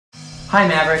Hi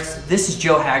Mavericks, this is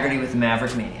Joe Haggerty with the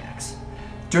Maverick Maniacs.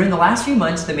 During the last few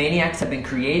months, the Maniacs have been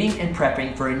creating and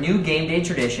prepping for a new game day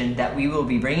tradition that we will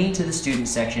be bringing to the student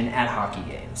section at hockey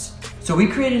games. So we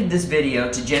created this video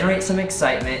to generate some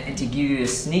excitement and to give you a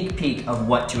sneak peek of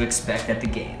what to expect at the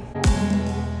game.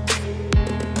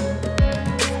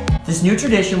 This new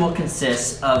tradition will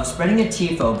consist of spreading a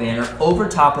Tifo banner over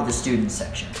top of the student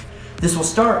section. This will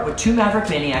start with 2 Maverick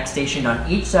Maniacs stationed on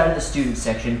each side of the student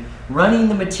section, running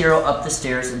the material up the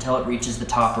stairs until it reaches the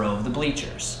top row of the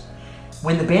bleachers.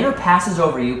 When the banner passes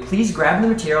over you, please grab the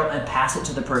material and pass it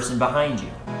to the person behind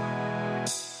you.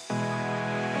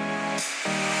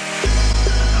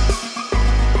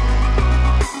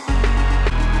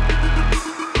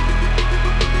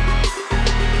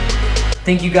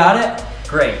 Think you got it?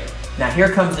 Great. Now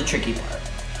here comes the tricky part.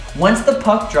 Once the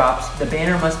puck drops, the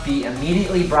banner must be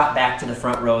immediately brought back to the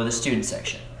front row of the student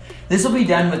section. This will be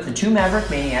done with the 2 Maverick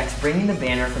Maniacs bringing the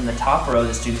banner from the top row of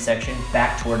the student section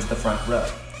back towards the front row.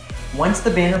 Once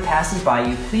the banner passes by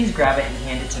you, please grab it and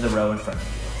hand it to the row in front of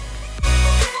you.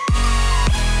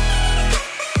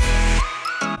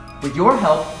 With your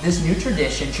help, this new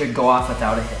tradition should go off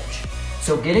without a hitch.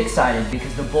 So get excited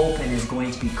because the bullpen is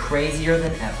going to be crazier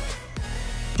than ever.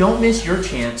 Don't miss your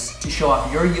chance to show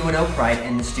off your UNO pride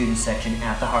in the student section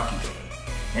at the hockey game.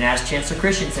 And as Chancellor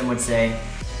Christensen would say,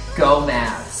 go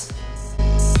Mavs!